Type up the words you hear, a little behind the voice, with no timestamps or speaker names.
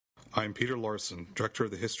I'm Peter Larson, Director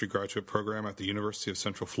of the History Graduate Program at the University of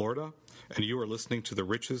Central Florida, and you are listening to the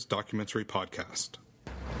RICHES Documentary Podcast.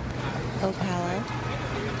 Ocala,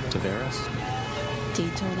 Tavares,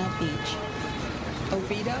 Daytona Beach,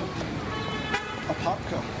 Oviedo,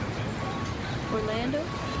 Apopka, Orlando,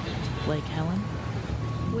 Lake Helen,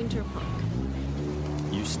 Winter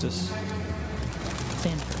Park, Eustis,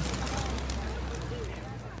 Sanford.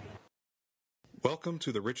 Welcome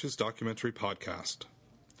to the RICHES Documentary Podcast.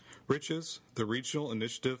 RICHES, the regional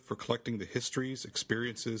initiative for collecting the histories,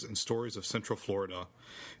 experiences, and stories of Central Florida,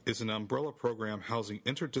 is an umbrella program housing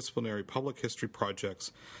interdisciplinary public history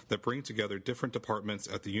projects that bring together different departments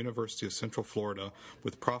at the University of Central Florida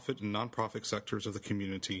with profit and nonprofit sectors of the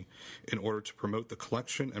community in order to promote the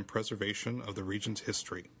collection and preservation of the region's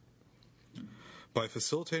history. By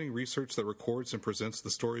facilitating research that records and presents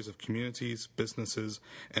the stories of communities, businesses,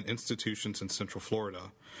 and institutions in Central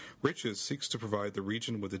Florida, RICHES seeks to provide the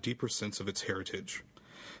region with a deeper sense of its heritage.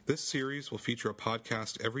 This series will feature a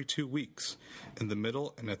podcast every 2 weeks, in the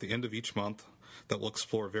middle and at the end of each month, that will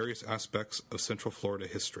explore various aspects of Central Florida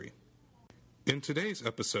history. In today's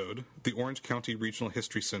episode, the Orange County Regional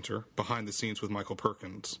History Center, Behind the Scenes with Michael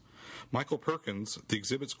Perkins. Michael Perkins, the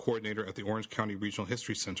exhibits coordinator at the Orange County Regional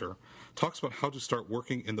History Center, talks about how to start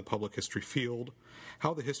working in the public history field,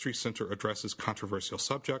 how the History Center addresses controversial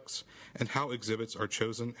subjects, and how exhibits are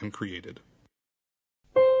chosen and created.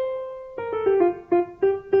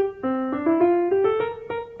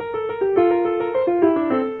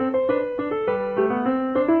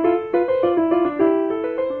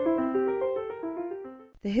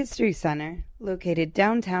 The History Center, located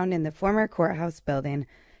downtown in the former courthouse building,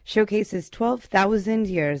 showcases 12,000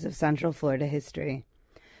 years of Central Florida history.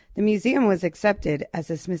 The museum was accepted as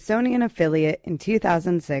a Smithsonian affiliate in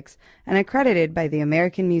 2006 and accredited by the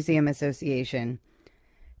American Museum Association.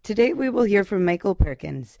 Today we will hear from Michael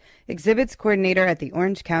Perkins, exhibits coordinator at the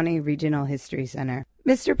Orange County Regional History Center.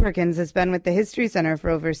 Mr. Perkins has been with the History Center for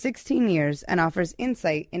over 16 years and offers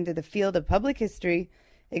insight into the field of public history,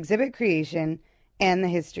 exhibit creation, and the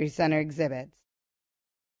History Center exhibits.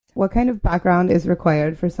 What kind of background is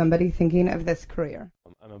required for somebody thinking of this career?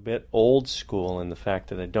 I'm a bit old school in the fact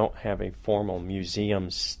that I don't have a formal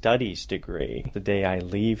museum studies degree. The day I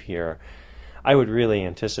leave here, I would really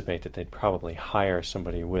anticipate that they'd probably hire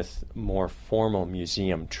somebody with more formal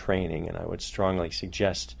museum training, and I would strongly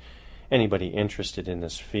suggest anybody interested in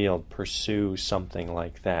this field pursue something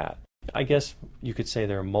like that. I guess you could say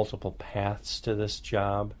there are multiple paths to this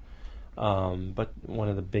job. But one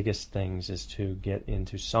of the biggest things is to get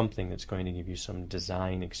into something that's going to give you some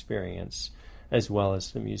design experience as well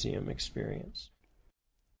as the museum experience.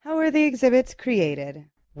 How are the exhibits created?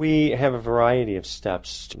 We have a variety of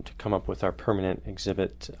steps to come up with our permanent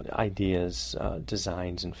exhibit ideas,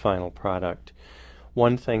 designs, and final product.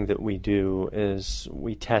 One thing that we do is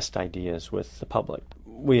we test ideas with the public.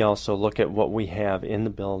 We also look at what we have in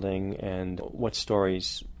the building and what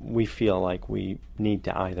stories we feel like we need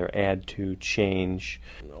to either add to, change,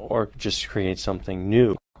 or just create something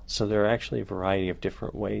new. So there are actually a variety of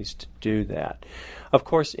different ways to do that. Of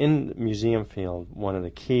course, in the museum field, one of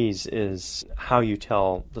the keys is how you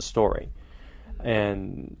tell the story.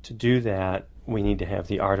 And to do that, we need to have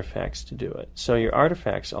the artifacts to do it. So your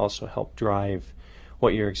artifacts also help drive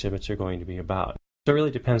what your exhibits are going to be about. So it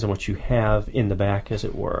really depends on what you have in the back, as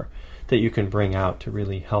it were, that you can bring out to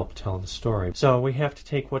really help tell the story. So we have to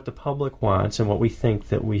take what the public wants and what we think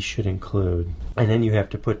that we should include, and then you have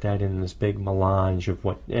to put that in this big melange of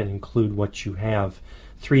what, and include what you have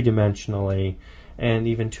three-dimensionally and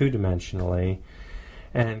even two-dimensionally,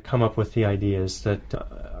 and come up with the ideas that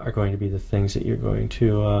are going to be the things that you're going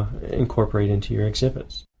to incorporate into your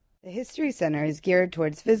exhibits. The History Center is geared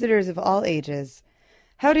towards visitors of all ages.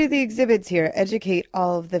 How do the exhibits here educate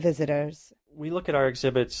all of the visitors? We look at our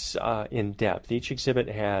exhibits in depth. Each exhibit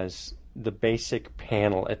has the basic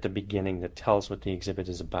panel at the beginning that tells what the exhibit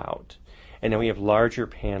is about. And then we have larger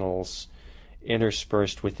panels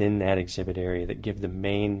interspersed within that exhibit area that give the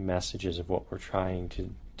main messages of what we're trying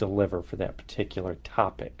to deliver for that particular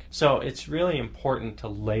topic. So it's really important to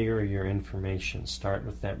layer your information. Start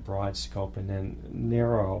with that broad scope and then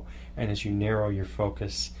narrow. And as you narrow your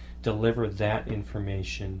focus, deliver that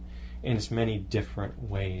information in as many different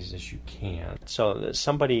ways as you can. So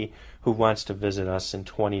somebody who wants to visit us in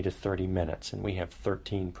 20 to 30 minutes, and we have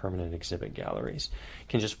 13 permanent exhibit galleries,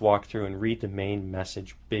 can just walk through and read the main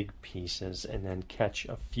message, big pieces, and then catch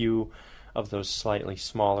a few of those slightly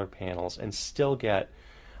smaller panels and still get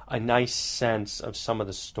a nice sense of some of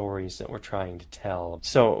the stories that we're trying to tell.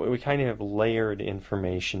 So we kind of have layered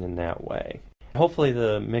information in that way. Hopefully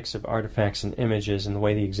the mix of artifacts and images and the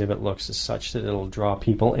way the exhibit looks is such that it'll draw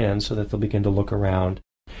people in so that they'll begin to look around.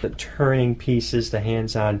 The turning pieces, the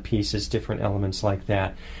hands-on pieces, different elements like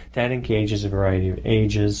that, that engages a variety of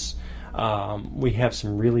ages. We have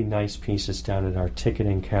some really nice pieces down at our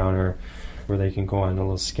ticketing counter where they can go on a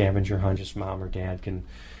little scavenger hunt. Just mom or dad can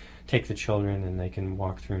take the children and they can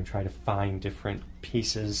walk through and try to find different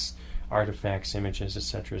pieces, artifacts, images,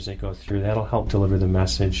 etc. as they go through. That'll help deliver the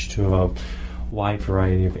message to a wide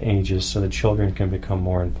variety of ages so the children can become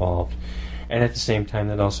more involved. And at the same time,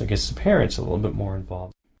 that also gets the parents a little bit more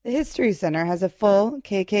involved. The History Center has a full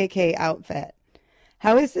KKK outfit.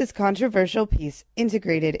 How is this controversial piece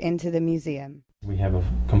integrated into the museum? We have a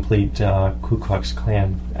complete Ku Klux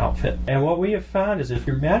Klan outfit. And what we have found is if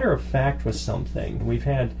you're matter of fact with something, we've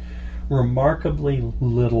had remarkably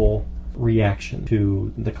little reaction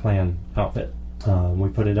to the Klan outfit. We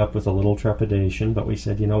put it up with a little trepidation, but we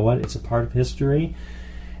said, you know what, it's a part of history.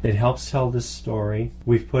 It helps tell this story.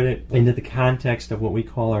 We've put it into the context of what we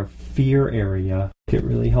call our fear area. It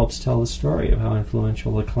really helps tell the story of how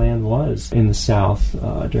influential the Klan was in the South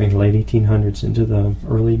during the late 1800s into the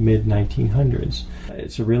early mid-1900s.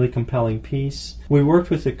 It's a really compelling piece. We worked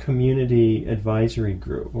with a community advisory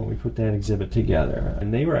group when we put that exhibit together,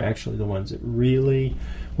 and they were actually the ones that really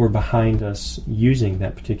were behind us using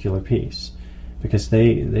that particular piece, because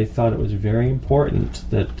they thought it was very important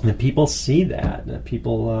that people see that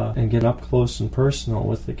people and get up close and personal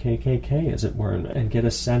with the KKK, as it were, and get a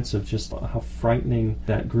sense of just how frightening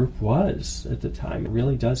that group was at the time. It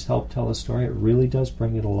really does help tell a story. It really does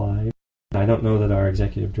bring it alive. I don't know that our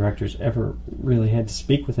executive directors ever really had to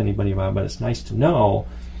speak with anybody about it, but it's nice to know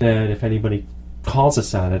that if anybody calls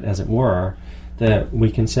us on it, as it were, that we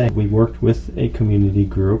can say we worked with a community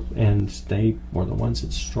group and they were the ones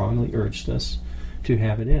that strongly urged us to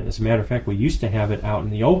have it in. As a matter of fact, we used to have it out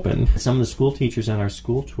in the open. Some of the school teachers on our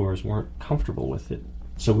school tours weren't comfortable with it.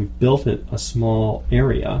 So we've built it a small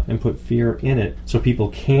area and put fear in it so people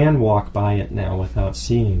can walk by it now without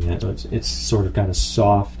seeing it. So it's sort of got a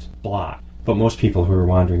soft block. But most people who are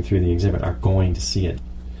wandering through the exhibit are going to see it.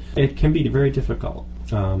 It can be very difficult.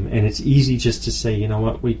 And it's easy just to say, you know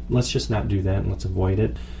what, let's just not do that and let's avoid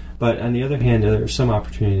it. But on the other hand, there are some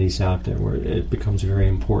opportunities out there where it becomes very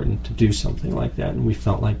important to do something like that, and we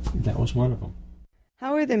felt like that was one of them.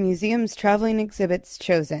 How are the museum's traveling exhibits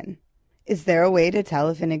chosen? Is there a way to tell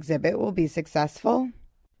if an exhibit will be successful?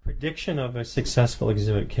 Prediction of a successful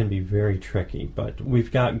exhibit can be very tricky, but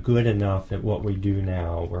we've got good enough at what we do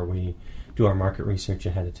now where we do our market research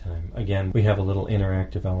ahead of time. Again, we have a little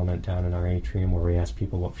interactive element down in our atrium where we ask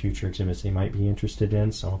people what future exhibits they might be interested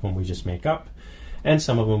in. Some of them we just make up, and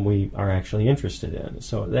some of them we are actually interested in.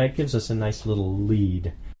 So that gives us a nice little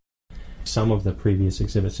lead. Some of the previous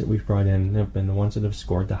exhibits that we've brought in have been the ones that have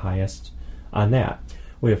scored the highest on that.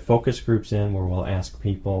 We have focus groups in where we'll ask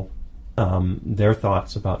people their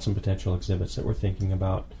thoughts about some potential exhibits that we're thinking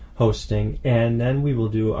about hosting, and then we will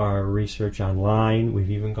do our research online.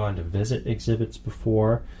 We've even gone to visit exhibits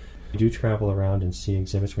before. We do travel around and see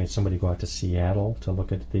exhibits. We had somebody go out to Seattle to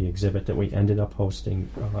look at the exhibit that we ended up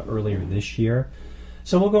hosting earlier this year.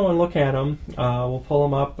 So we'll go and look at them. We'll pull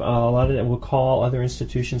them up. We'll call other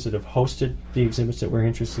institutions that have hosted the exhibits that we're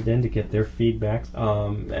interested in to get their feedback,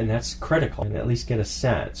 and that's critical. And at least get a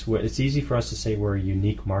sense. It's easy for us to say we're a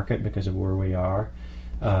unique market because of where we are,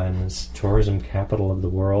 and it's tourism capital of the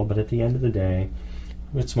world. But at the end of the day,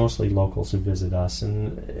 it's mostly locals who visit us,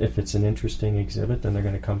 and if it's an interesting exhibit, then they're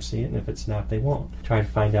going to come see it, and if it's not, they won't. Try to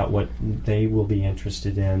find out what they will be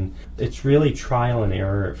interested in. It's really trial and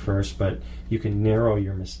error at first, but you can narrow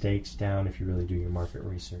your mistakes down if you really do your market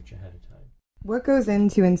research ahead of time. What goes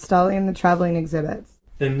into installing the traveling exhibits?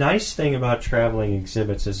 The nice thing about traveling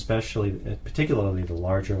exhibits, particularly the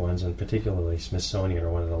larger ones, and particularly Smithsonian, or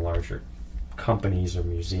one of the larger companies or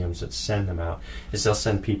museums that send them out, is they'll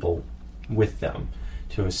send people with them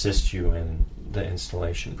to assist you in the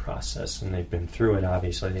installation process. And they've been through it,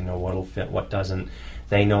 obviously. They know what'll fit, what doesn't.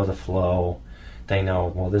 They know the flow. They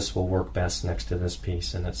know, well, this will work best next to this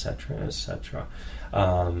piece, and et cetera, et cetera.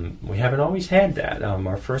 We haven't always had that.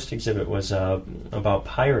 Our first exhibit was about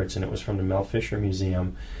pirates, and it was from the Mel Fisher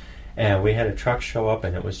Museum. And we had a truck show up,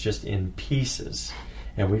 and it was just in pieces.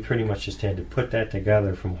 And we pretty much just had to put that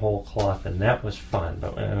together from whole cloth, and that was fun.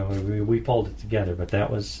 But we pulled it together, but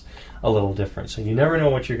that was a little different. So you never know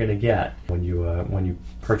what you're going to get when you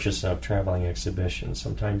purchase a traveling exhibition.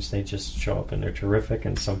 Sometimes they just show up and they're terrific,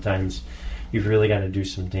 and sometimes you've really got to do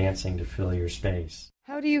some dancing to fill your space.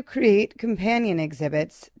 How do you create companion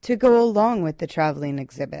exhibits to go along with the traveling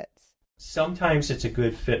exhibits? Sometimes it's a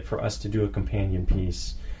good fit for us to do a companion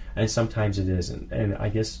piece and sometimes it isn't. And I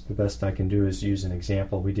guess the best I can do is use an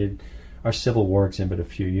example. We did our Civil War exhibit a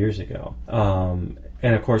few years ago.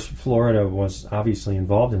 And of course, Florida was obviously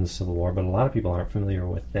involved in the Civil War, but a lot of people aren't familiar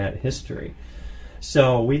with that history.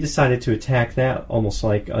 So we decided to attack that almost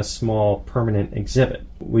like a small permanent exhibit.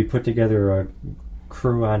 We put together a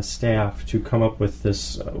crew on staff to come up with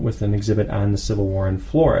an exhibit on the Civil War in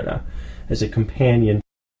Florida as a companion.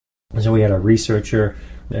 So we had a researcher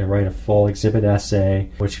write a full exhibit essay,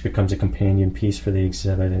 which becomes a companion piece for the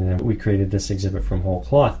exhibit, and then we created this exhibit from whole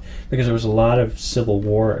cloth because there was a lot of Civil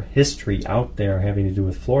War history out there having to do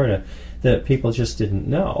with Florida that people just didn't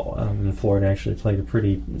know. Florida actually played a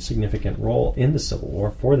pretty significant role in the Civil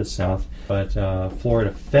War for the South, but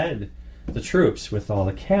Florida fed the troops with all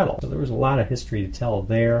the cattle. So there was a lot of history to tell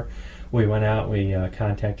there. We went out, we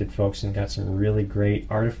contacted folks and got some really great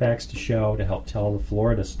artifacts to show to help tell the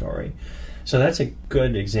Florida story. So that's a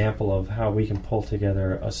good example of how we can pull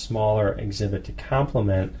together a smaller exhibit to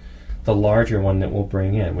complement the larger one that we'll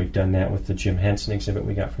bring in. We've done that with the Jim Henson exhibit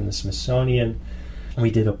we got from the Smithsonian. We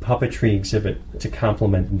did a puppetry exhibit to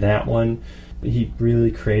complement that one. He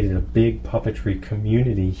really created a big puppetry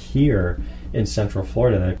community here in Central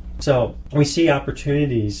Florida. So we see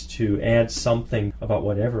opportunities to add something about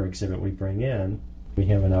whatever exhibit we bring in. We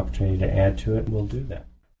have an opportunity to add to it, and we'll do that.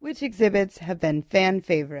 Which exhibits have been fan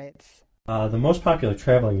favorites? The most popular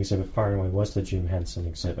traveling exhibit far and away was the Jim Henson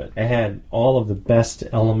exhibit. It had all of the best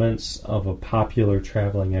elements of a popular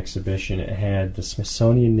traveling exhibition. It had the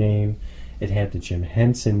Smithsonian name, it had the Jim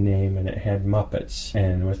Henson name, and it had Muppets.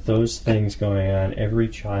 And with those things going on, every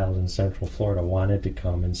child in Central Florida wanted to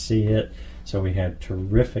come and see it. So we had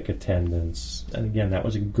terrific attendance. And again, that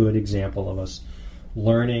was a good example of us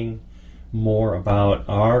learning more about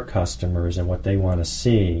our customers and what they want to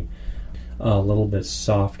see. A little bit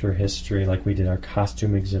softer history, like we did our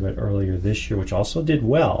costume exhibit earlier this year, which also did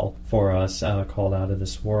well for us, called Out of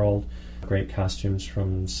This World. Great costumes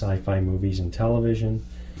from sci-fi movies and television.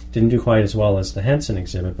 Didn't do quite as well as the Henson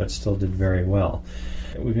exhibit, but still did very well.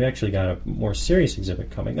 We've actually got a more serious exhibit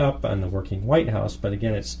coming up on the Working White House, but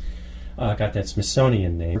again, it's got that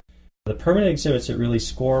Smithsonian name. The permanent exhibits that really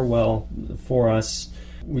score well for us,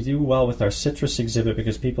 we do well with our citrus exhibit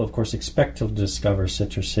because people, of course, expect to discover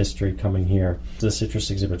citrus history coming here. The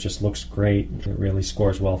citrus exhibit just looks great. It really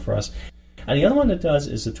scores well for us. And the other one that does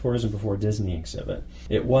is the Tourism Before Disney exhibit.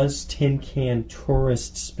 It was tin can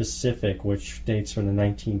tourist specific, which dates from the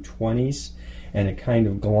 1920s, and it kind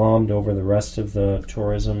of glommed over the rest of the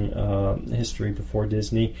tourism history before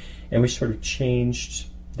Disney. And we sort of changed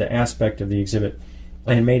the aspect of the exhibit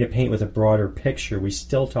and made it paint with a broader picture. We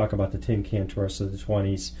still talk about the tin can tourists of the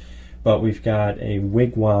 20s, but we've got a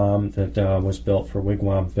wigwam that was built for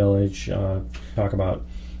Wigwam Village. Talk about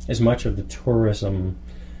as much of the tourism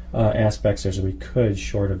aspects as we could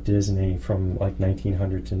short of Disney from like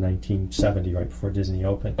 1900 to 1970, right before Disney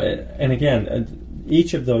opened. And again,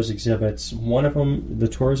 each of those exhibits, one of them, the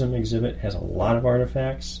tourism exhibit, has a lot of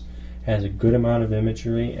artifacts, has a good amount of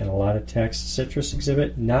imagery and a lot of text. Citrus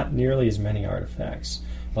exhibit, not nearly as many artifacts,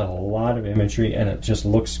 but a lot of imagery, and it just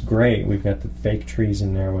looks great. We've got the fake trees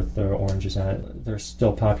in there with the oranges on it. They're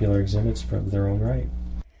still popular exhibits for their own right.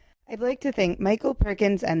 I'd like to thank Michael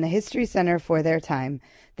Perkins and the History Center for their time.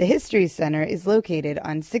 The History Center is located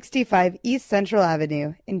on 65 East Central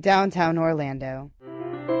Avenue in downtown Orlando.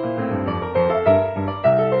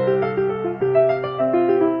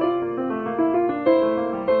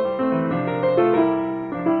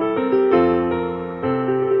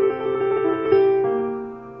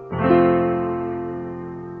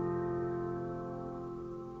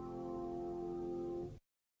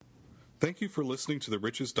 Thank you for listening to the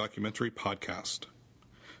Riches Documentary Podcast.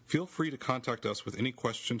 Feel free to contact us with any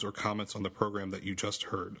questions or comments on the program that you just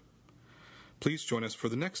heard. Please join us for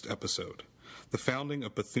the next episode, the founding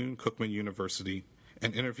of Bethune-Cookman University,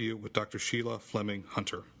 an interview with Dr. Sheila Fleming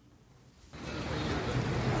Hunter.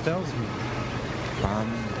 Fellsman. Palm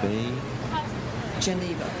Bay,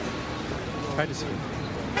 Geneva. Huddersfield.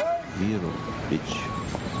 Vero Beach,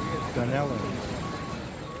 Dunello.